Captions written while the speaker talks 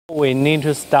We need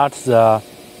to start the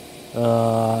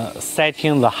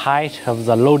setting the height of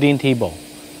the loading table,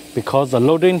 because the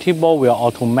loading table will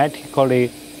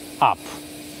automatically up.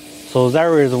 So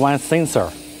there is one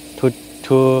sensor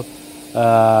to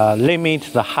limit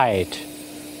the height.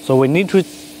 So we need to,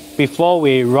 before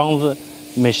we run the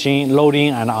machine loading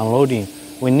and unloading,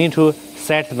 we need to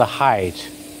set the height.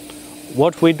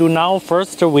 What we do now,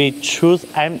 first we choose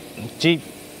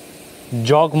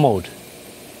jog mode.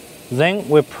 Then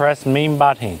we press main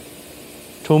button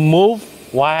to move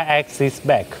y-axis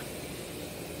back.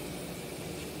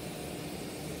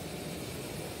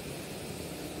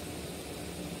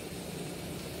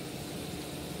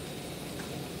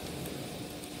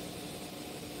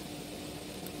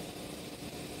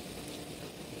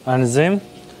 And then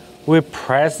we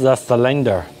press the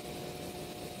cylinder.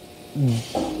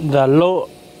 The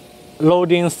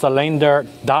loading cylinder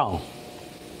down.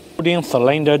 Loading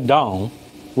cylinder down,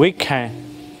 we can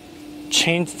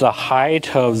change the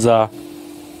height of the,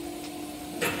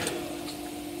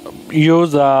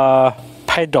 use a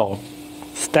pedal,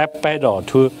 step pedal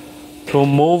to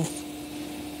move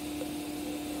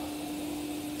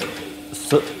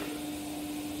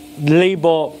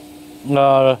label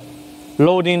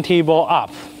loading table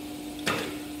up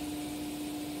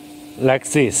like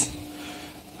this.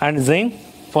 And then,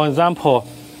 for example,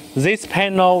 this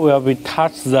panel will be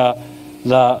touch the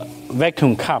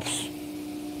vacuum cups.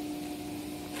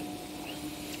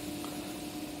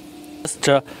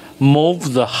 Just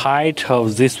move the height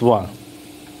of this one.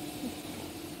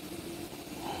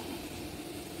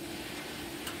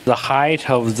 The height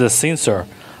of the sensor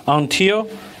until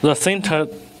the sensor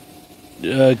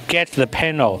gets the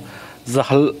panel. The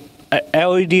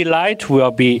LED light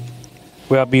will be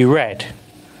red.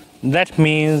 That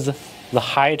means the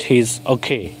height is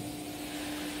okay.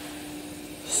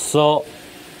 So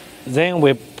then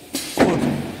we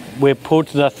put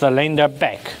the cylinder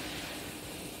back.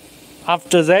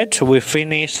 After that, we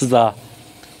finish the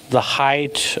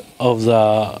height of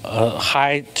the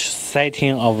height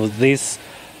setting of this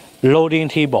loading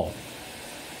table.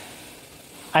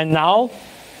 And now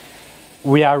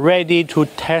we are ready to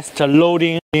test the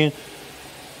loading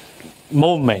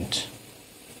movement.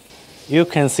 You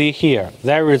can see here,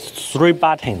 there is 3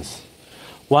 buttons.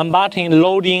 One button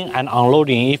loading and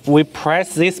unloading. If we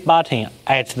press this button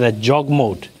at the jog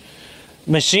mode,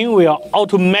 machine will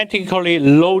automatically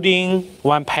loading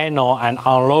one panel and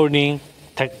unloading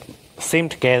same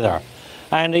together.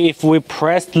 And if we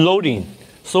press loading,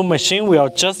 so machine will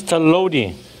just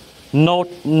loading, no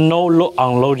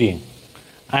unloading.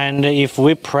 And if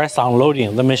we press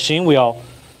unloading, the machine will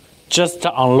just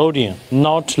unloading,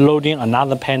 not loading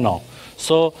another panel.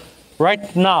 So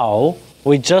right now,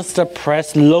 we just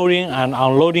press loading and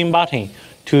unloading button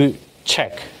to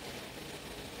check.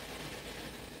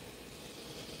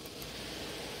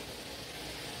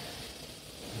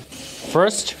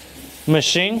 First,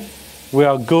 machine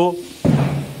will go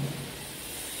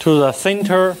to the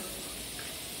center.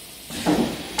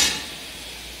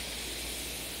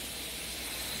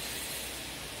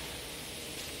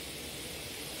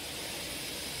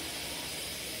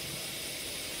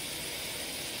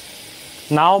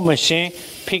 Now machine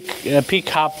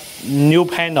pick up new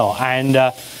panel, and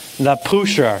the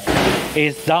pusher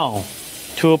is down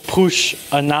to push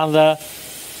another.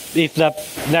 If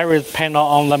there is panel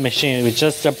on the machine, we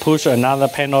just push another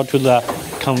panel to the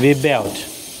conveyor belt.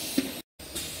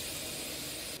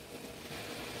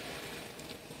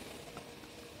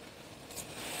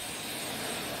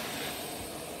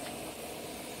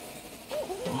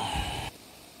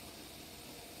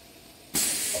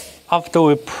 After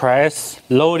we press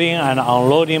loading and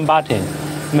unloading button,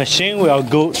 machine will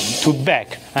go to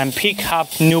back and pick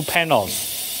up new panels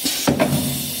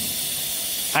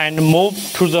and move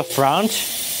to the front.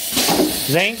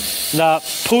 Then the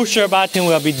pusher button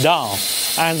will be down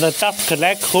and the dust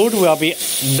collect hood will be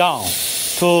down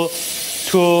to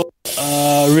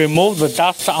remove the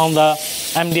dust on the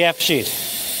MDF sheet.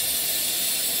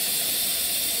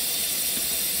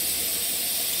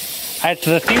 At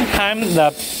the same time,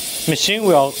 the machine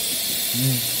will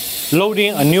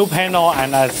loading a new panel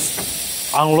and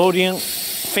unloading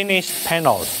finished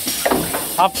panels.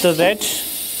 After that,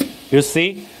 you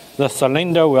see the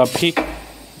cylinder will put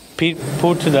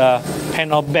the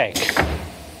panel back,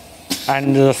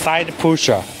 and the side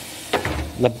pusher,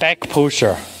 the back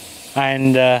pusher,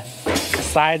 and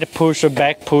side pusher,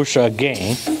 back pusher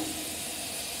again.